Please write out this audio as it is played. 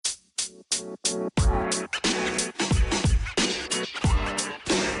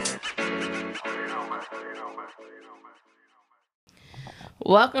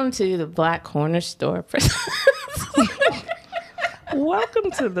Welcome to the Black Corner Store.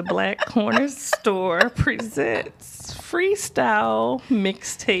 Welcome to the Black Corner Store presents Freestyle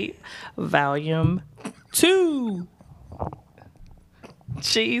Mixtape Volume 2.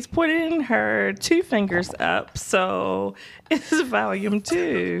 She's putting her 2 fingers up, so it's Volume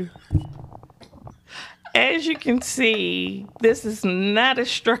 2. As you can see, this is not a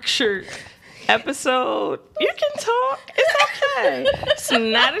structured episode. You can talk. It's okay. It's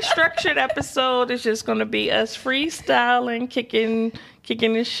not a structured episode. It's just going to be us freestyling, kicking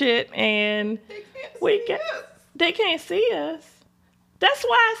the shit, and they can't see us. That's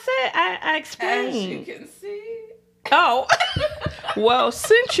why I said I explained. As you can see. Oh, well,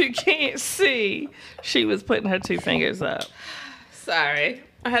 since you can't see, she was putting her 2 fingers up. Sorry.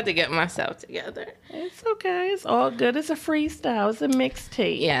 I had to get myself together. It's okay. It's all good. It's a freestyle. It's a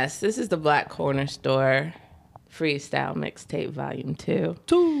mixtape. Yes, this is the Black Corner Store Freestyle Mixtape Volume 2.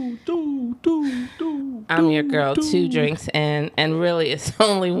 I'm your girl, 2 drinks in, and really it's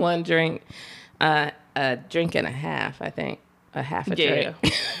only 1 drink, a drink and a half, I think. A half a drink.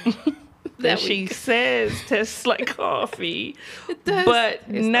 That she says tastes like coffee, It does. but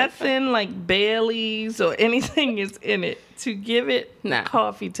It's nothing like Bailey's or anything is in it to give it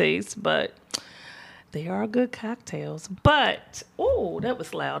coffee taste, but they are good cocktails. But, oh, that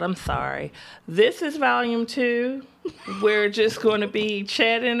was loud. I'm sorry. This is Volume 2. We're just going to be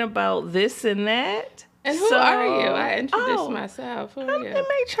chatting about this and that. And who are you? I introduced myself. Who are you? They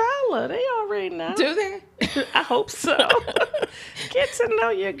made Chala. They already know. Do they? I hope so. Get to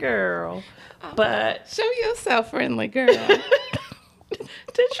know your girl. But show yourself friendly, girl. Did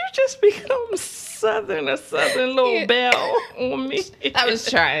you just become a southern little belle on me? I was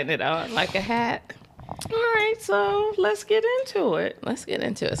trying it on like a hat. All right, so let's get into it. Let's get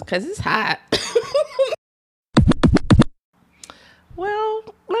into it because it's hot. Well,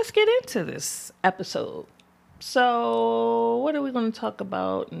 let's get into this episode. So, what are we going to talk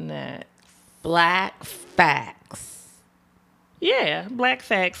about next? Black facts. Yeah, Black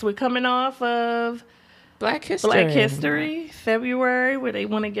facts. We're coming off of Black History. Black History, February, where they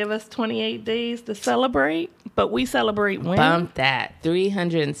want to give us 28 days to celebrate. But we celebrate when? Bump that.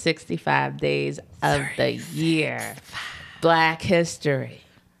 365 days of the year. Black History.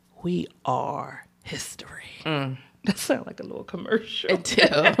 We are history. That sounds like a little commercial. It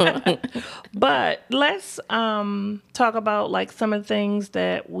do. But let's talk about like some of the things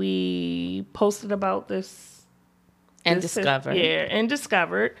that we posted about this. And discovered. Yeah, and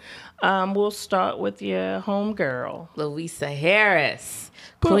discovered. We'll start with your homegirl. Louisa Harris,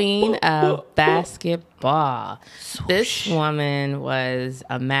 queen of basketball. Swoosh. This woman was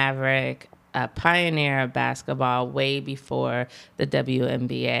a maverick, a pioneer of basketball way before the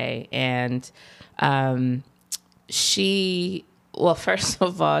WNBA. And first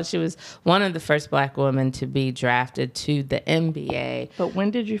of all, she was one of the first Black women to be drafted to the NBA. But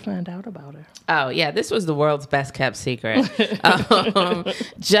when did you find out about her? Oh, yeah, this was the world's best kept secret.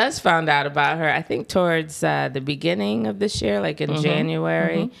 Just found out about her, I think, towards the beginning of this year, like in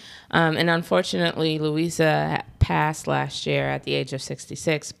January. And unfortunately, Louisa passed last year at the age of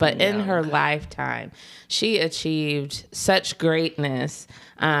 66. But in her lifetime, she achieved such greatness,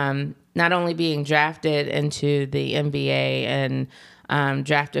 not only being drafted into the NBA and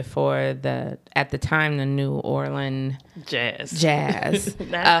drafted for at the time, the New Orleans Jazz.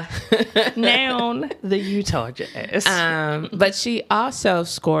 Now the Utah Jazz. But she also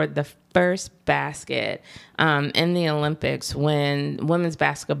scored the first basket in the Olympics when women's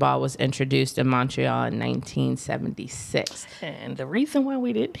basketball was introduced in Montreal in 1976. And the reason why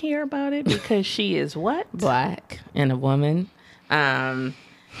we didn't hear about it, because she is what? Black and a woman.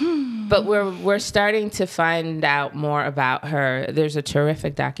 But we're starting to find out more about her. There's a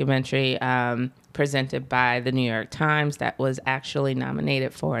terrific documentary presented by the New York Times that was actually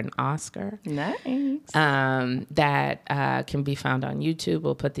nominated for an Oscar. Nice. That can be found on YouTube.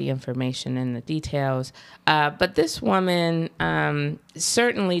 We'll put the information in the details. But this woman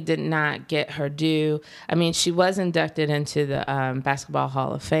certainly did not get her due. I mean, she was inducted into the Basketball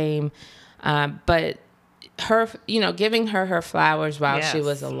Hall of Fame, but her, giving her flowers while she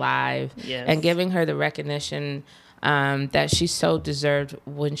was alive and giving her the recognition that she so deserved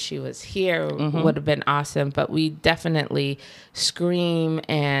when she was here would have been awesome. But we definitely scream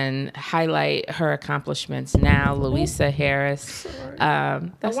and highlight her accomplishments now. Louisa Harris.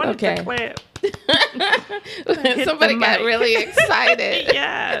 That's okay. To clap. Somebody got really excited.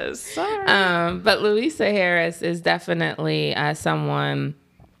 Yes. Sorry. But Louisa Harris is definitely someone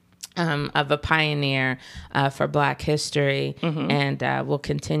of a pioneer for Black history, and we'll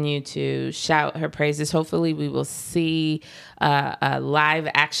continue to shout her praises. Hopefully, we will see a live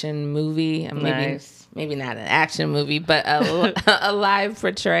action movie. Nice. Maybe not an action movie, but a live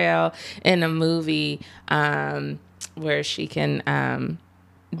portrayal in a movie where she can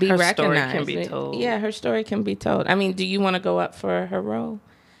be Her recognized. story can be told. Yeah, her story can be told. I mean, do you want to go up for her role?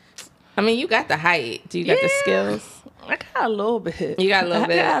 I mean, you got the height. Do you got the skills? I got a little bit. You got a little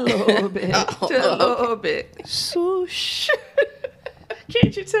bit? I got a little bit. Oh, Just a little bit. Swoosh.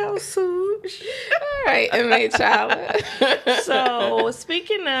 Can't you tell? Swoosh. All right, M.A. Chala. So,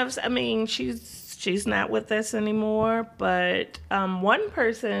 speaking of, I mean, she's not with us anymore, but one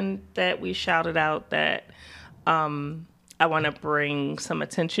person that we shouted out that I want to bring some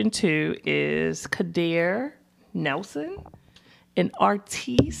attention to is Kadir Nelson, an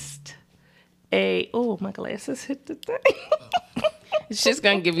artiste. My glasses hit the thing. She's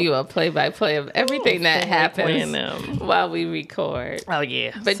going to give you a play-by-play of everything that happens while we record. Oh,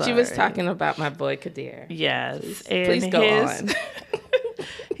 yeah. But you was talking about my boy Kadir. Yes. Please go on.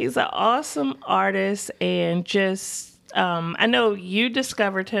 He's an awesome artist, and just, I know you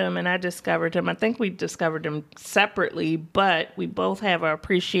discovered him and I discovered him. I think we discovered him separately, but we both have an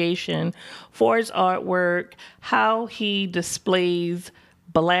appreciation for his artwork, how he displays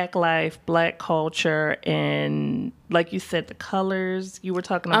Black life, Black culture, and like you said, the colors. You were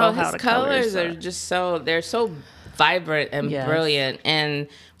talking about how the colors are just they're so vibrant and brilliant. And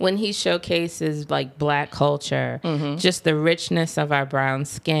when he showcases like Black culture, just the richness of our brown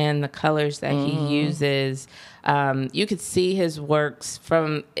skin, the colors that he uses, you could see his works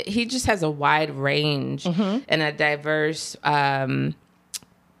he just has a wide range and a diverse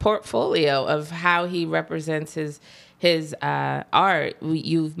portfolio of how he represents his art.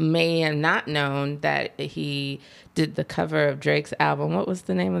 You may have not known that he did the cover of Drake's album. What was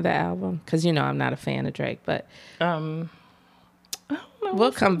the name of the album? Because I'm not a fan of Drake, but I don't know.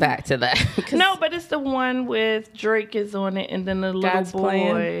 We'll come back to that. No, but it's the one with Drake is on it, and then the little God's boy.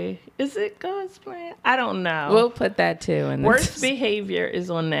 Plan? Is it God's Plan? I don't know. We'll put that too. Worst Behavior is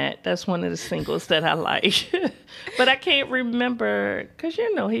on that. That's one of the singles that I like. But I can't remember, because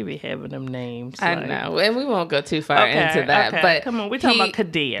he be having them names. I know, and we won't go too far into that. Okay. But come on, we're talking about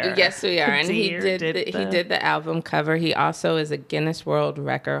Kadir. Yes, we are. And he did the album cover. He also is a Guinness World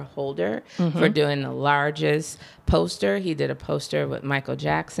Record holder for doing the largest poster. He did a poster with Michael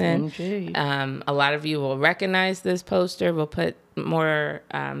Jackson. A lot of you will recognize this poster. We'll put more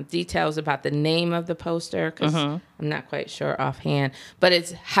details about the name of the poster, because I'm not quite sure offhand, but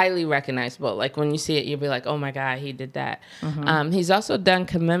it's highly recognizable. Like when you see it, you'll be like, oh my God, he did that. He's also done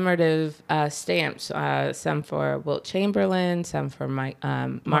commemorative stamps, some for Wilt Chamberlain, some for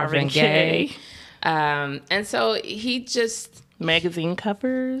Marvin Gaye. And so he just... Magazine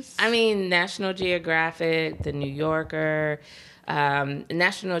covers? I mean, National Geographic, The New Yorker.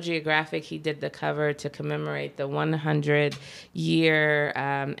 National Geographic, he did the cover to commemorate the 100-year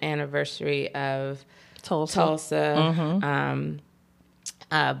anniversary of Tulsa.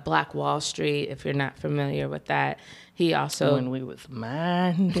 Black Wall Street, if you're not familiar with that. He also... When we was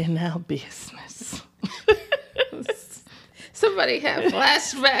minding our business. Somebody had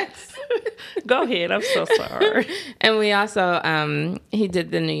flashbacks. Go ahead. I'm so sorry. And we also, he did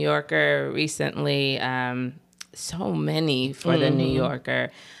The New Yorker recently. So many for The New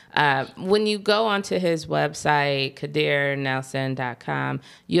Yorker. When you go onto his website, KadirNelson.com,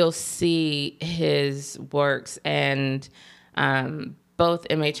 you'll see his works, and both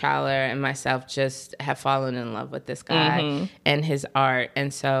M.A. Chala and myself just have fallen in love with this guy and his art.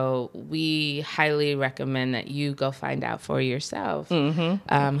 And so we highly recommend that you go find out for yourself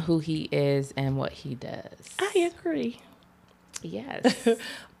who he is and what he does. I agree. Yes.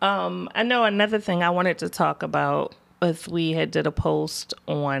 I know another thing I wanted to talk about is we had did a post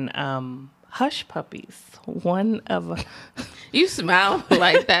on Hush Puppies. You smile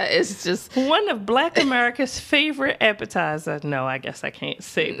like that. It's just one of Black America's favorite appetizers. No, I guess I can't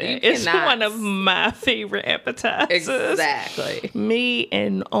say that. It's one of my favorite appetizers. Exactly. Me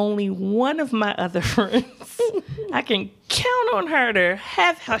and only one of my other friends. I can count on her to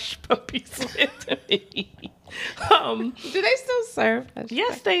have Hush Puppies with me. Do they still serve?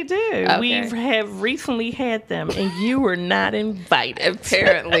 Yes, they do. Okay. We have recently had them, and you were not invited.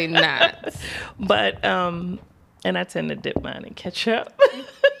 Apparently not. But and I tend to dip mine in ketchup.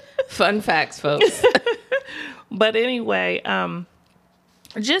 Fun facts, folks. But anyway,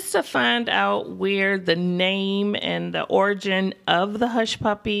 just to find out where the name and the origin of the Hush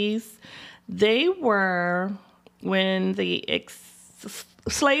Puppies, they were when the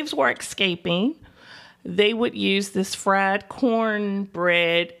slaves were escaping. they would use this fried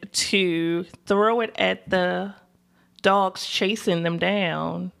cornbread to throw it at the dogs chasing them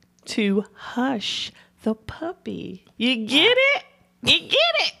down to hush the puppy. You get it? You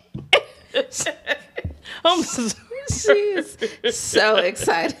get it? I'm so She is so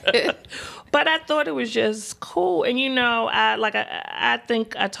excited. But I thought it was just cool. And, I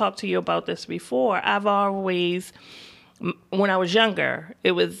think I talked to you about this before. I've always, when I was younger,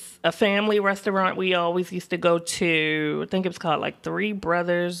 it was a family restaurant we always used to go to. I think it was called like Three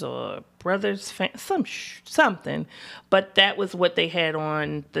Brothers or Brothers, something. But that was what they had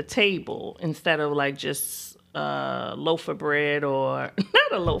on the table instead of like just loaf of bread or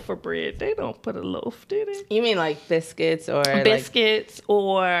not a loaf of bread. They don't put a loaf, do they? You mean like biscuits or Biscuits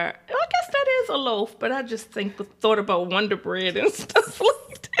or I guess that is a loaf, but I just thought about Wonder Bread and stuff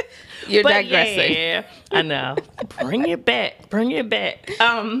like that. You're digressing. Yeah, I know. Bring it back.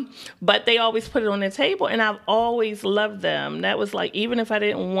 But they always put it on the table, and I've always loved them. That was like, even if I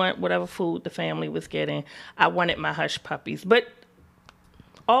didn't want whatever food the family was getting, I wanted my hush puppies. But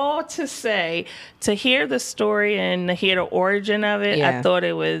all to say, to hear the story and to hear the origin of it, I thought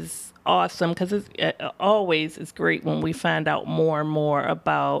it was awesome because it's great when we find out more and more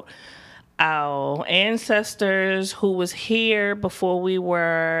about our ancestors who was here before we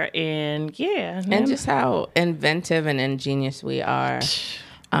were, and just how inventive and ingenious we are.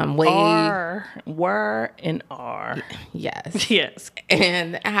 Were and are. Yes.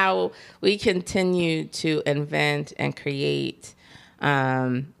 And how we continue to invent and create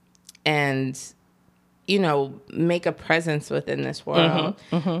and make a presence within this world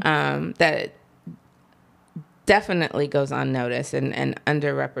that definitely goes unnoticed and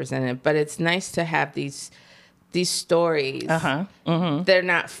underrepresented. But it's nice to have these stories. They're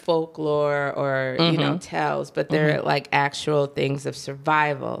not folklore or tales, but they're like actual things of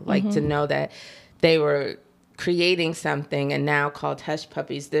survival. Like to know that they were creating something and now called hush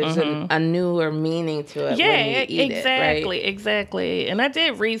puppies. There's a newer meaning to it when you eat it, right? Exactly. And I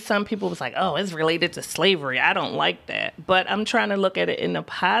did read some people was like, oh, it's related to slavery. I don't like that. But I'm trying to look at it in a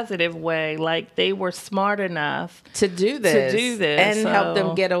positive way. Like they were smart enough to do this and help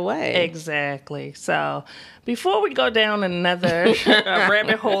them get away. Exactly. So before we go down another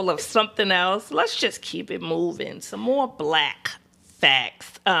rabbit hole of something else, let's just keep it moving. Some more Black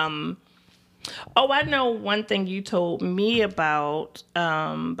facts. I know one thing you told me about,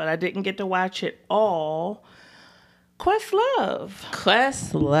 but I didn't get to watch it all. Questlove.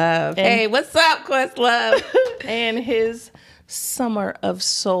 Hey, what's up, Questlove? And his Summer of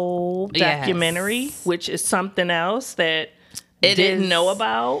Soul documentary, which is something else that didn't know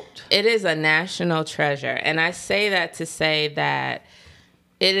about. It is a national treasure. And I say that to say that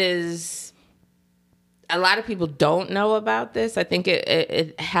it is... A lot of people don't know about this. I think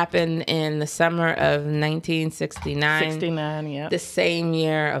it happened in the summer of 1969. The same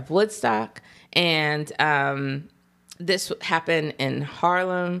year of Woodstock. And this happened in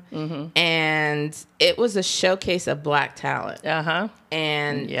Harlem. And it was a showcase of Black talent.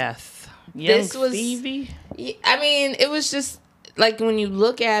 And this was Stevie. I mean, it was just like when you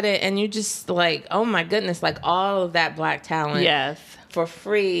look at it and you just like, oh my goodness, like all of that Black talent. For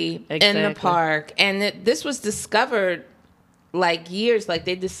free in the park. And this was discovered like years, like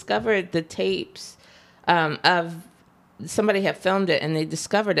they discovered the tapes of somebody had filmed it and they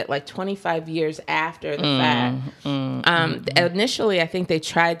discovered it like 25 years after the fact. Initially, I think they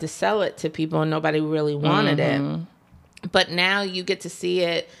tried to sell it to people and nobody really wanted it. But now you get to see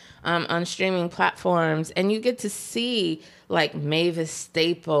it on streaming platforms and you get to see like Mavis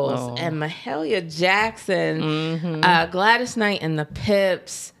Staples and Mahalia Jackson, Gladys Knight and the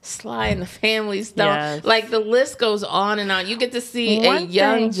Pips, Sly and the Family Stone. Like the list goes on and on. You get to see a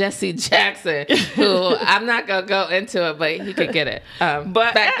young Jesse Jackson, who I'm not gonna go into it, but he could get it.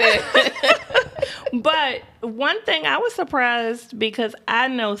 But back then. But one thing I was surprised because I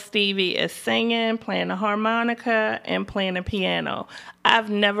know Stevie is singing, playing the harmonica, and playing the piano. I've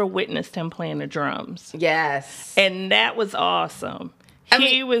never witnessed him playing the drums. Yes. And that was awesome.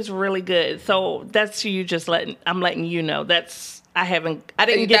 He was really good. So that's I'm letting you know. I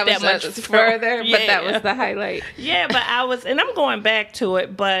didn't get that much further, but that was the highlight. But and I'm going back to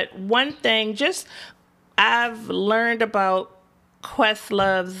it, but one thing I've learned about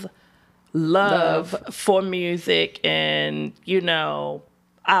Questlove's love for music and,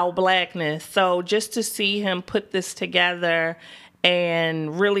 our Blackness. So just to see him put this together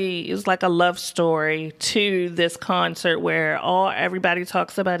and really it was like a love story to this concert where everybody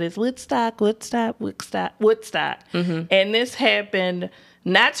talks about is Woodstock. And this happened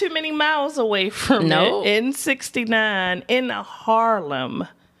not too many miles away from it in 1969 in Harlem,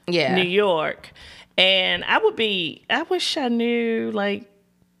 New York. And I wish I knew like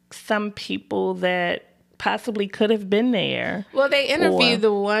some people that possibly could have been there. Well, they interviewed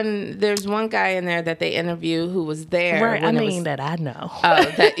there's one guy in there that they interviewed who was there. Right, that I know. Oh,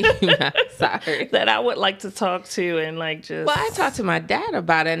 that you know, sorry. That I would like to talk to and like just... Well, I talked to my dad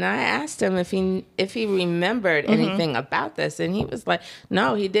about it, and I asked him if he remembered anything about this, and he was like,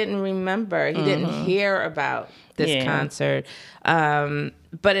 no, he didn't remember. He didn't hear about this concert.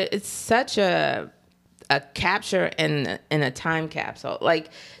 But it's such a capture in a time capsule. Like,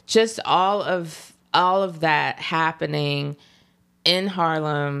 just all of that happening in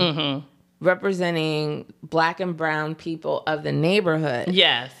Harlem, representing Black and brown people of the neighborhood.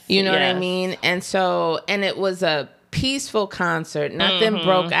 Yes. You know what I mean? And it was a peaceful concert. Nothing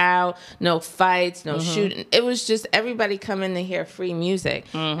broke out, no fights, no shooting. It was just everybody coming to hear free music.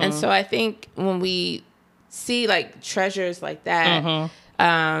 And so I think when we see like treasures like that,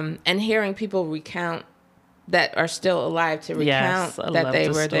 and hearing people recount that are still alive to recount that they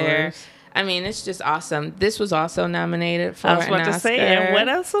were there. I mean, it's just awesome. This was also nominated for an Oscar. I was about to say, and what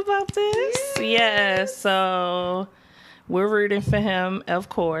else about this? Yeah, so we're rooting for him, of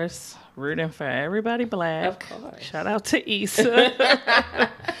course. Rooting for everybody Black. Of course. Shout out to Issa.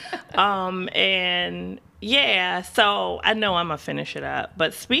 And yeah, so I know I'm going to finish it up.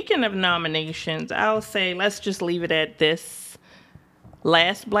 But speaking of nominations, I'll say let's just leave it at this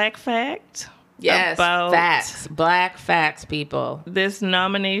last Black fact. Yes, facts. Black facts, people. This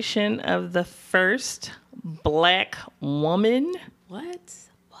nomination of the first Black woman. What?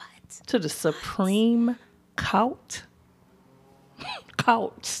 To the Supreme Court.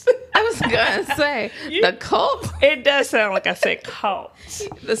 Courts. I was going to say, the cult? It does sound like I said court.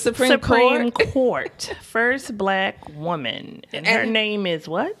 The Supreme Court. First Black woman. And her name is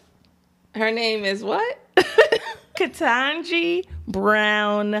what? Her name is what? Ketanji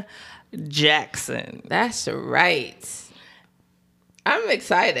Brown Jackson. That's right. I'm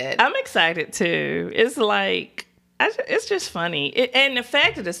excited. I'm excited too. It's like, it's just funny. And the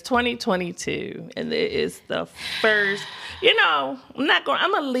fact that it's 2022 and it is the first, I'm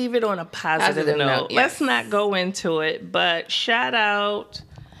going to leave it on a positive note. Yes. Let's not go into it, but shout out.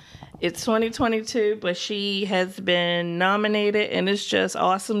 It's 2022, but she has been nominated and it's just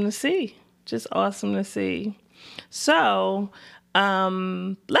awesome to see. Just awesome to see. So,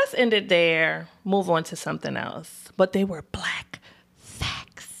 let's end it there. Move on to something else. But they were Black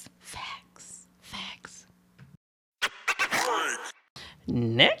facts.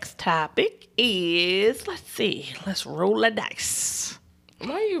 Next topic is, let's roll the dice.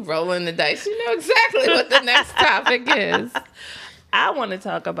 Why are you rolling the dice? You know exactly what the next topic is. I want to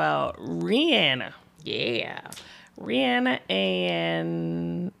talk about Rihanna. Yeah. Rihanna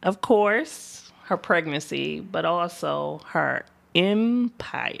and, of course, her pregnancy, but also her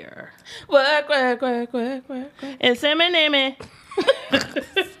empire. Work. It's Eminem.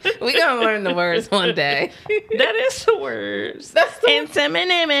 We're going to learn the words one day. That is the words. It's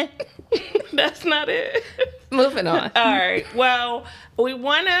Eminem. That's not it. Moving on. All right. Well, we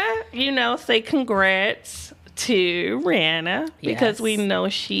want to, say congrats to Rihanna because we know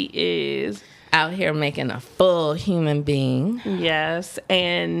she is out here making a full human being. Yes,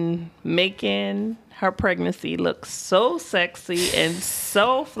 and making her pregnancy look so sexy and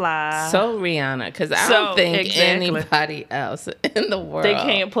so fly. So Rihanna, because I don't think anybody else in the world. They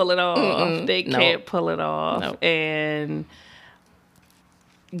can't pull it off. They can't pull it off. Nope. And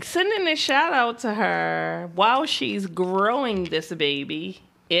sending a shout out to her while she's growing this baby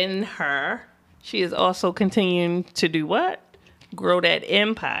in her. She is also continuing to do what? Grow that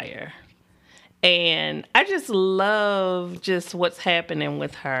empire. And I just love just what's happening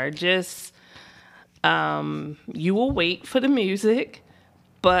with her. Just, you will wait for the music,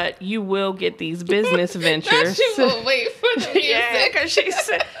 but you will get these business ventures. You will wait for the music. Yeah, because she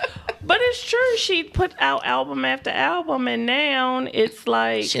said, but it's true. She put out album after album, and now it's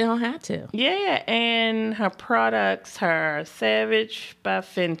like she don't have to. Yeah, and her products, her Savage by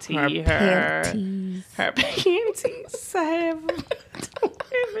Fenty, her panties. I don't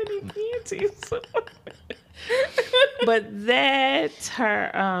have any panties. But that,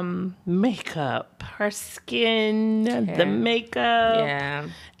 her makeup, her skin, the makeup,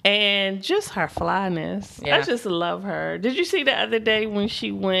 and just her flyness. Yeah. I just love her. Did you see the other day when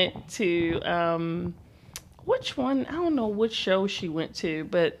she went to which one? I don't know which show she went to,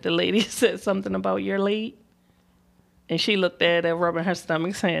 but the lady said something about "you're late," and she looked at her, rubbing her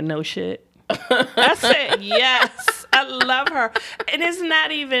stomach, saying "no shit." I said yes. I love her. And it's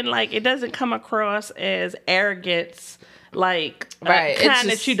not even like, it doesn't come across as arrogance, like right. kind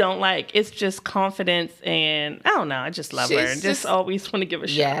that you don't like. It's just confidence, and I don't know. I just love her, and just always want to give a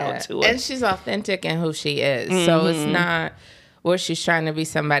shout out to her. And she's authentic in who she is. So it's not where she's trying to be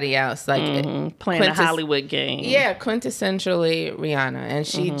somebody else, like playing a Hollywood game. Yeah, quintessentially Rihanna, and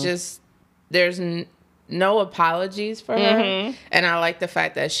she just there's no apologies for her, and I like the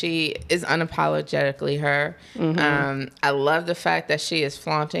fact that she is unapologetically her. I love the fact that she is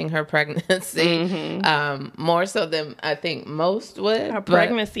flaunting her pregnancy more so than I think most would. Her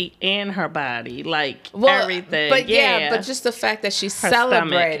pregnancy and her body, like everything. But but just the fact that she's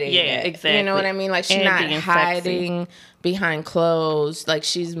celebrating. Yeah, exactly. You know what I mean? Like, she's and not hiding behind clothes. Like,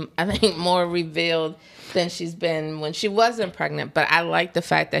 she's, I think, more revealed than she's been when she wasn't pregnant. But I like the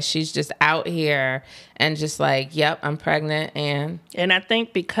fact that she's just out here and just like, yep, I'm pregnant. And I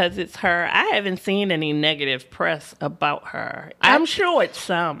think because it's her, I haven't seen any negative press about her. I'm sure it's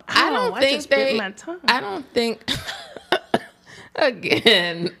some. I don't think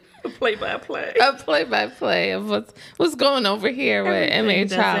again, a play-by-play of what's going over here with M.A.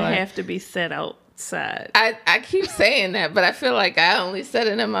 doesn't have to be said outside. I keep saying that, but I feel like I only said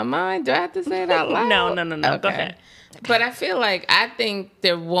it in my mind. Do I have to say it out loud? No. Okay. Go ahead. But I feel like I think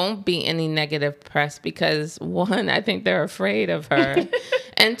there won't be any negative press because, one, I think they're afraid of her.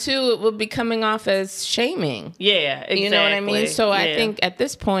 And two, it will be coming off as shaming. Yeah, exactly. You know what I mean? So I think at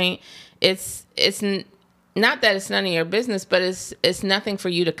this point, it's not that it's none of your business, but it's nothing for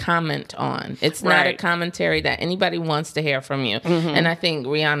you to comment on. It's not a commentary that anybody wants to hear from you. And I think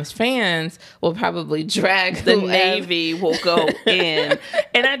Rihanna's fans will probably drag the Navy will go in.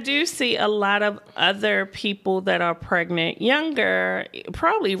 And I do see a lot of other people that are pregnant, younger,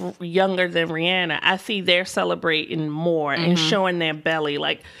 probably younger than Rihanna. I see they're celebrating more and showing their belly.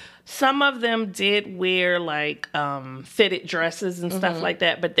 Like, some of them did wear like fitted dresses and stuff like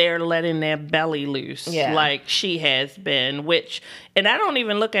that, but they're letting their belly loose like she has been, and I don't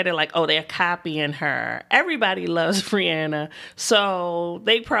even look at it like, oh, they're copying her. Everybody loves Rihanna. So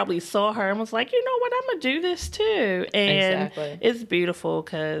they probably saw her and was like, you know what, I'm going to do this too. And it's beautiful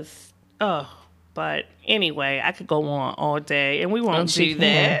because, but anyway, I could go on all day, and we won't do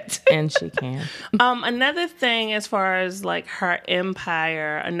that. And she can. Another thing, as far as like her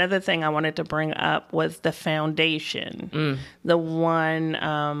empire, another thing I wanted to bring up was the foundation. The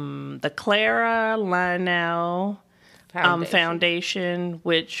one, the Clara Lionel Foundation,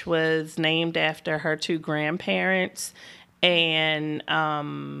 which was named after her two grandparents. And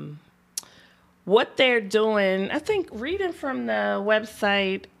what they're doing, I think reading from the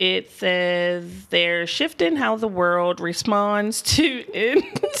website, it says they're shifting how the world responds to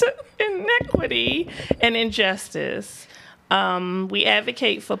inequity and injustice. We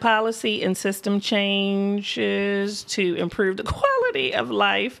advocate for policy and system changes to improve the quality of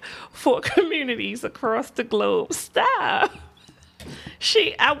for communities across the globe. Stop.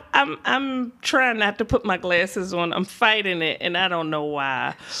 I'm trying not to put my glasses on. I'm fighting it, and I don't know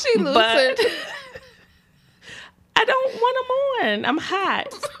why. She loses it. I don't want them on. I'm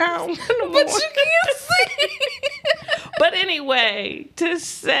hot. I don't want them but on. You can't see. But anyway, to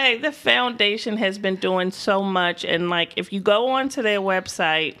say the foundation has been doing so much, and like if you go onto their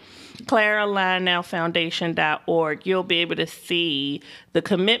website, ClaraLionelFoundation.org, you'll be able to see the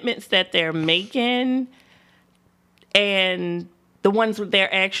commitments that they're making and the ones that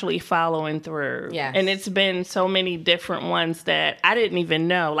they're actually following through. Yes. And it's been so many different ones that I didn't even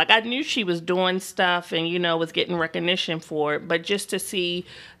know. Like, I knew she was doing stuff and, was getting recognition for it, but just to see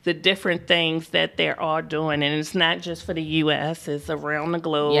the different things that they're all doing. And it's not just for the U.S., it's around the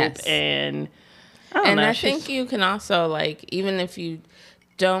globe. Yes. And I think you can also, like, even if you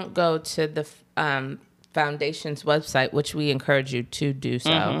don't go to the foundation's website, which we encourage you to do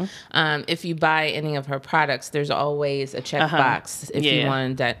so. If you buy any of her products, there's always a checkbox if you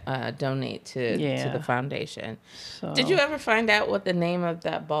want to donate to the foundation. So. Did you ever find out what the name of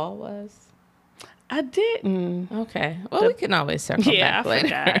that ball was? I didn't. Okay. Well, we can always circle back later.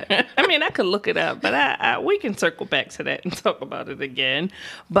 Forgot. I mean, I could look it up, but we can circle back to that and talk about it again.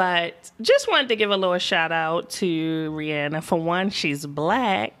 But just wanted to give a little shout out to Rihanna. For one, she's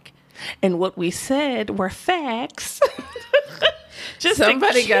Black. And what we said were facts.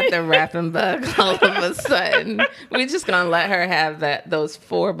 Somebody got the rapping bug all of a sudden. We're just going to let her have those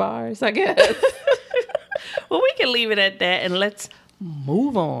 4 bars, I guess. Well, we can leave it at that, and let's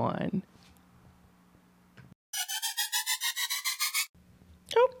move on.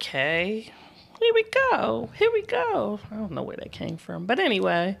 Okay. Here we go. I don't know where that came from. But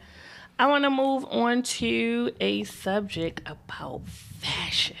anyway, I want to move on to a subject about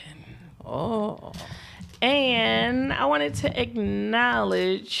fashion. Oh. And I wanted to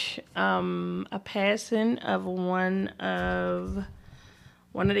acknowledge a passing of one of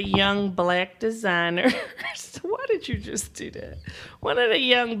the young black designers. Why did you just do that? One of the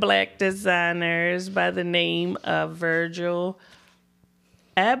young black designers by the name of Virgil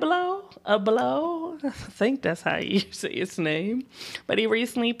Abloh. I think that's how you say his name. But he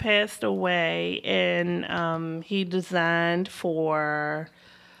recently passed away, and he designed for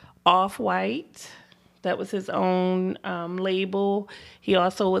Off-White. That was his own label. He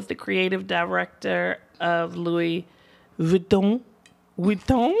also was the creative director of Louis Vuitton. Did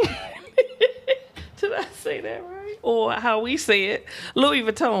I say that right? Or how we say it, Louis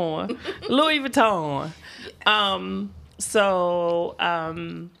Vuitton. Louis Vuitton.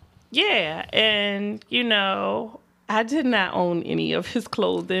 Yeah, and I did not own any of his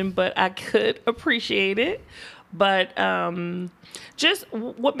clothing, but I could appreciate it. But just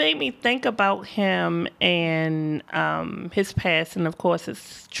what made me think about him and his passing, of course,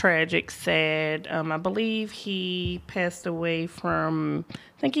 it's tragic, sad. I believe he passed away from,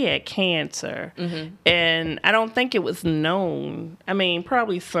 I think he had cancer. Mm-hmm. And I don't think it was known. I mean,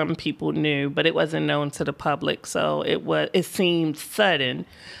 probably some people knew, but it wasn't known to the public. So it seemed sudden.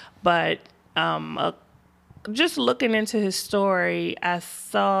 But just looking into his story, I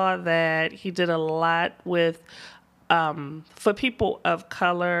saw that he did a lot with, for people of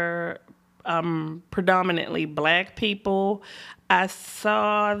color, predominantly black people. I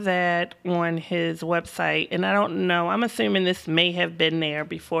saw that on his website, and I don't know, I'm assuming this may have been there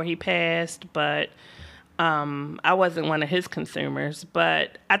before he passed, but I wasn't one of his consumers.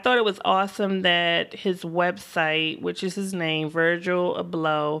 But I thought it was awesome that his website, which is his name,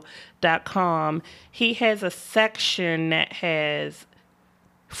 VirgilAbloh.com, he has a section that has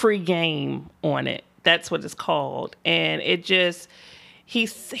free game on it. That's what it's called. And it just, he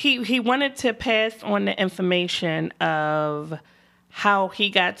wanted to pass on the information of how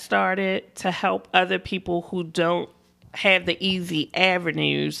he got started to help other people who don't have the easy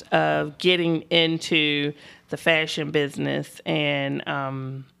avenues of getting into the fashion business. And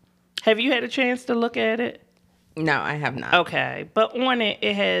have you had a chance to look at it? No, I have not. Okay. But on it,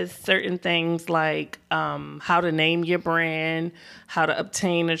 it has certain things like how to name your brand, how to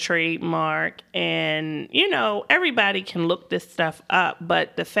obtain a trademark. And, everybody can look this stuff up.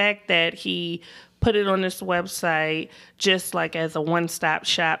 But the fact that he put it on this website just like as a one-stop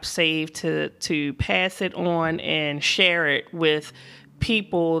shop save to pass it on and share it with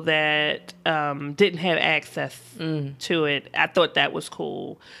people that didn't have access to it. I thought that was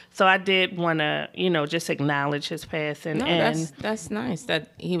cool. So I did want to, just acknowledge his passing. No, and that's nice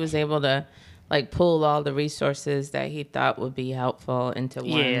that he was able to pull all the resources that he thought would be helpful into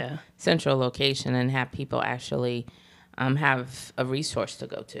one central location and have people actually have a resource to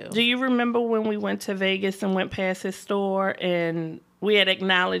go to. Do you remember when we went to Vegas and went past his store and we had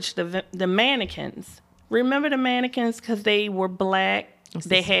acknowledged the mannequins? Remember the mannequins because they were black?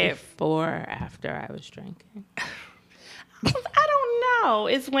 They had before or after I was drinking. I don't know.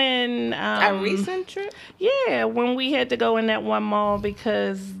 It's when a recent trip. Yeah, when we had to go in that one mall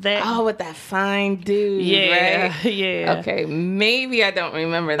because that. With that fine dude. Yeah, right? yeah. Okay, maybe I don't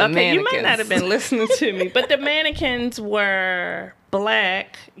remember the mannequins. You might not have been listening to me, but the mannequins were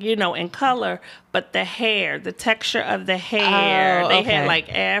black, in color, but the hair, the texture of the hair, they had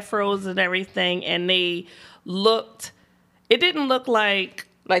afros and everything, and they looked. It didn't look like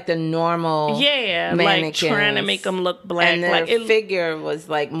the normal like trying to make them look black. And their figure was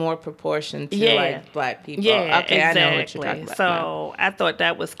more proportioned to black people. Yeah, okay, exactly. I know what you're talking about. So I thought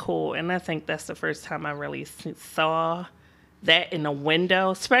that was cool, and I think that's the first time I really saw that in a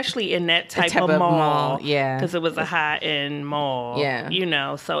window, especially in that type of mall. Yeah, because it was a high-end mall.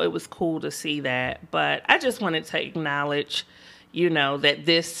 Yeah, so it was cool to see that. But I just wanted to acknowledge, that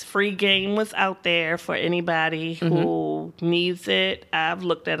this free game was out there for anybody who needs it. I've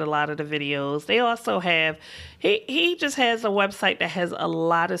looked at a lot of the videos. They also have, he just has a website that has a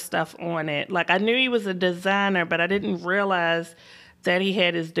lot of stuff on it. I knew he was a designer, but I didn't realize that he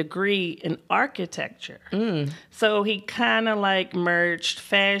had his degree in architecture. So he kind of merged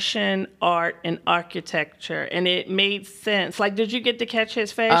fashion, art, and architecture, and it made sense. Did you get to catch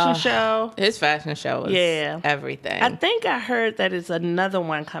his fashion show? His fashion show was everything. I think I heard that is another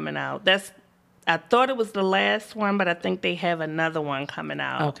one coming out. I thought it was the last one, but I think they have another one coming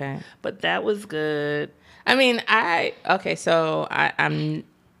out. Okay. But that was good. I mean, so I'm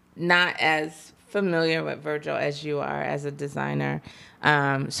not as familiar with Virgil as you are as a designer.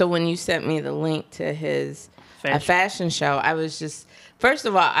 So when you sent me the link to his fashion show, I was just, first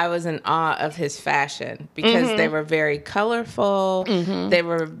of all, I was in awe of his fashion because they were very colorful. They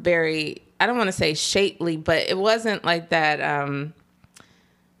were very I don't want to say shapely, but it wasn't like that.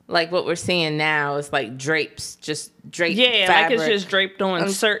 Like what we're seeing now is like drapes, just draped fabric. Like it's just draped on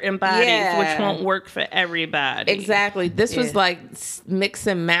certain bodies, which won't work for everybody. Exactly. This was like mix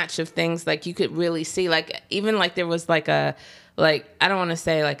and match of things. Like you could really see, like even like there was like a, like I don't want to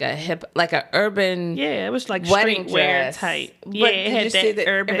say like a hip, like a urban. Yeah, it was like wedding streetwear dress type. But Yeah, it had that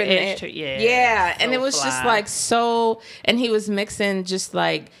urban edge to it. Yeah, so and it was fly. just like so, and he was mixing just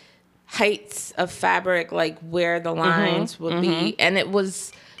like heights of fabric, like where the lines would be, and it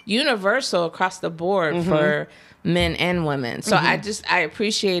was universal across the board for men and women. So I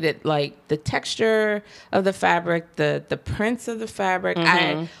appreciated like the texture of the fabric, the prints of the fabric.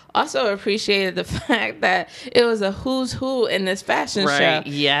 I also appreciated the fact that it was a who's who in this fashion show.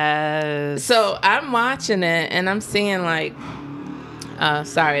 Yes. So I'm watching it and I'm seeing like,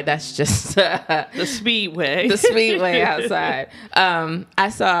 sorry, that's just the Speedway. the Speedway outside. I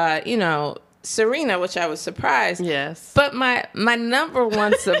saw, you know, Serena, which I was surprised. Yes. But my number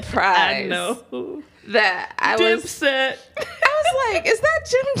one surprise I know. that I Dipset. was like, is that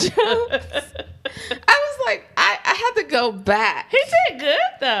Jim Jones? I was like, I had to go back. He did good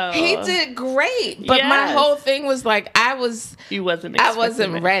though. He did great. But my Yes. whole thing was like, You wasn't I expecting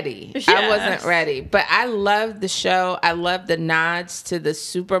wasn't it. ready. Yes. I wasn't ready. But I loved the show. I loved the nods to the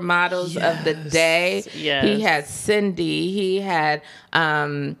supermodels of the day. Yes. He had Cindy. He had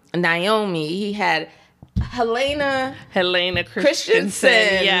Naomi. He had Helena Christensen.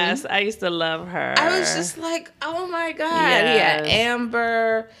 Christensen. Yes, I used to love her. I was just like, oh my God. He had Yes.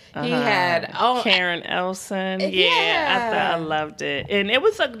 Amber. He had Karen Elson. Yeah, Yeah. I loved it. And it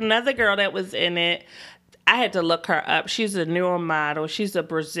was another girl that was in it. I had to look her up. She's a newer model. She's a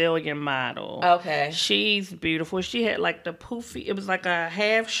Brazilian model. Okay. She's beautiful. She had like the poofy, it was like a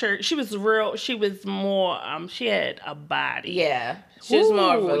half shirt. She was more, she had a body. Yeah. She was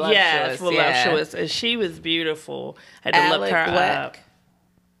more Ooh, voluptuous. yes, voluptuous. And she was beautiful. I had to look Alec her Black.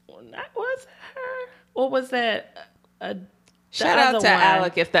 up. Was it her? Or was that Shout out to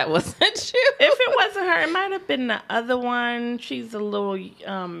Alec if that wasn't you. If it wasn't her, it might have been the other one. She's a little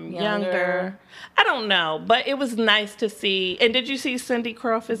younger. I don't know, but it was nice to see. And did you see Cindy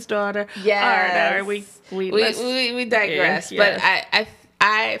Crawford's daughter? Yes. All right, We digress. Yes. But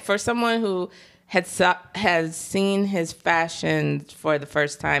I for someone who has seen his fashion for the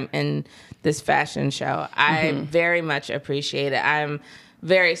first time in this fashion show, I very much appreciate it. I'm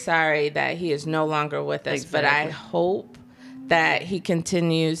very sorry that he is no longer with us, but I hope that he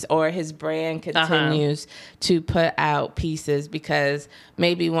continues, or his brand continues to put out pieces, because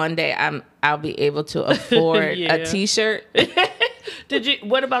maybe one day I'll be able to afford a T-shirt.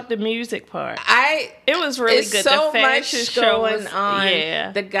 What about the music part? It was really it's good. So the fashion much show going was, on.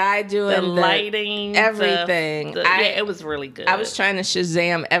 Yeah. The guy doing the lighting, everything. It was really good. I was trying to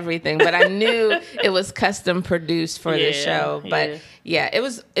Shazam everything, but I knew it was custom produced for the show. But it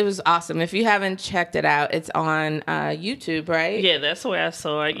was awesome. If you haven't checked it out, it's on YouTube, right? Yeah, that's where I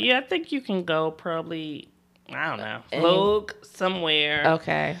saw it. Yeah, I think you can go probably, I don't know, Vogue somewhere.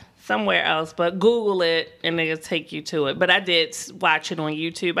 Okay. Somewhere else, but Google it and it'll take you to it. But I did watch it on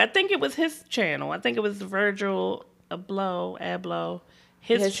YouTube. I think it was his channel. I think it was Virgil Abloh,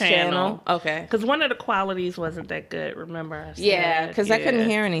 his channel. Okay. Because one of the qualities wasn't that good, remember? I said, Yeah, because I couldn't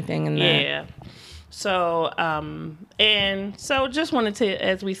hear anything in there. Yeah. So, and so just wanted to,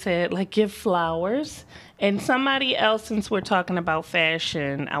 as we said, like give flowers. And somebody else, since we're talking about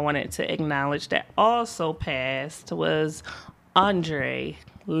fashion, I wanted to acknowledge that also passed was Andre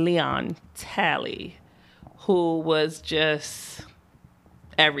Leon Talley, who was just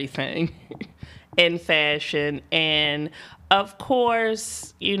everything in fashion. And of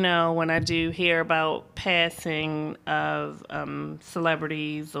course, you know, when I do hear about passing of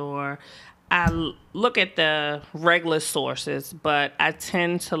celebrities, or I look at the regular sources, but I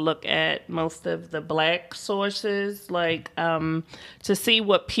tend to look at most of the black sources, like to see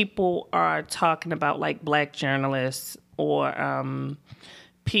what people are talking about, like black journalists or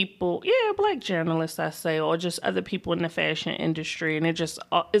black journalists, I say, or just other people in the fashion industry. And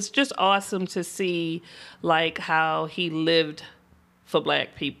it's just awesome to see like how he lived for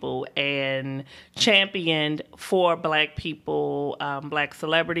black people and championed for black people, black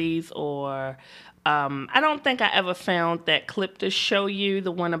celebrities, or I don't think I ever found that clip to show you,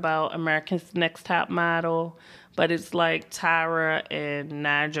 the one about America's Next Top Model. But it's like Tyra and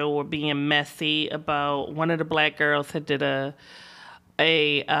Nigel were being messy about one of the black girls had did a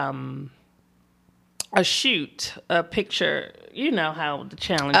a picture. You know how the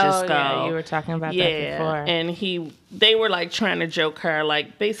challenges go. Yeah, you were talking about that before. And they were like trying to joke her,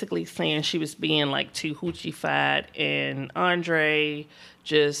 like basically saying she was being like too hoochie-fied, and Andre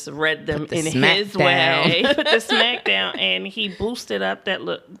just read them in his way, put the smack down, and he boosted up that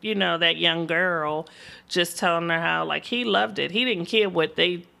that young girl, just telling her how like he loved it. He didn't care what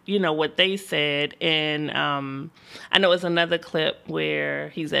they said. And I know it's another clip where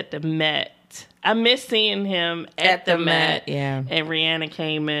he's at the Met. I miss seeing him at the Met. Yeah. And Rihanna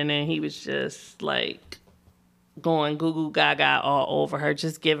came in and he was just like going goo goo gaga all over her,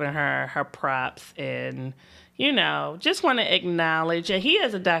 just giving her props, and just want to acknowledge. And he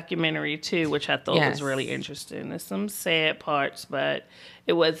has a documentary too, which I thought was really interesting. There's some sad parts, but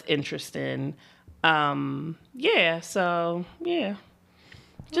it was interesting.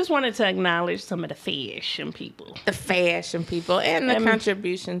 Just wanted to acknowledge some of the fashion people. The fashion people and the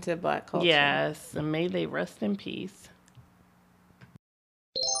contribution to Black culture. Yes, and may they rest in peace.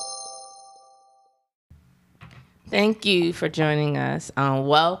 Thank you for joining us on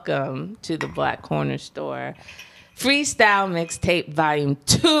Welcome to the Black Corner Store. Freestyle Mixtape Volume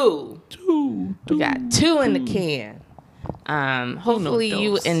 2. We got 2 in the can. Hopefully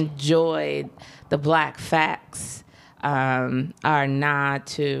you enjoyed the Black Facts. Our nod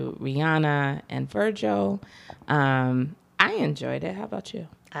to Rihanna and Virgil. I enjoyed it. How about you?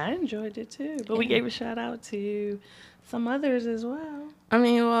 I enjoyed it too, but we gave a shout out to some others as well. I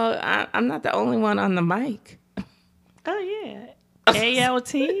mean, well, I'm not the only one on the mic. Oh yeah,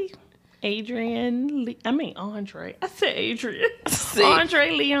 ALT, Andre. I said Adrian.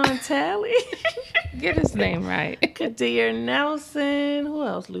 Andre Leon Talley. Get his name right. Kadir Nelson. Who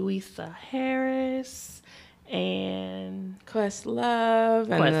else? Louisa Harris. And Questlove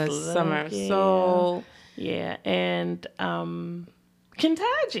and the Summer of Soul. Yeah, and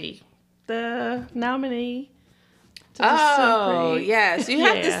Kentaji, the nominee. Yes. You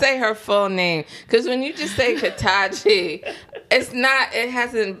have to say her full name. Because when you just say Kentaji, it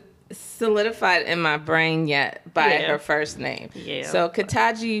hasn't solidified in my brain yet by her first name. Yeah. So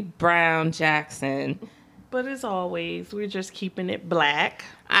Kentaji Brown Jackson. But as always, we're just keeping it black.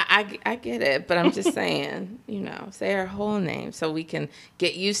 I get it, but I'm just saying, say her whole name so we can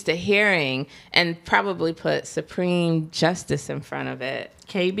get used to hearing, and probably put Supreme Justice in front of it.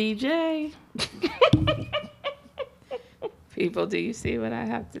 KBJ. People, do you see what I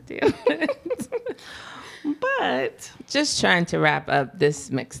have to deal with? But just trying to wrap up this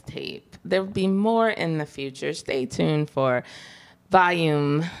mixtape. There will be more in the future. Stay tuned for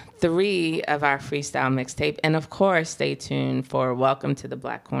Volume 3 of our freestyle mixtape. And of course, stay tuned for Welcome to the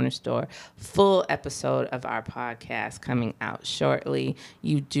Black Corner Store, full episode of our podcast coming out shortly.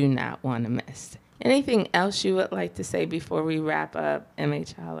 You do not want to miss. Anything else you would like to say before we wrap up,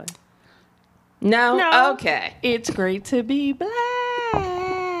 MH Holler? No? Okay. It's great to be black.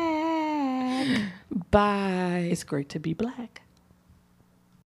 Bye. It's great to be black.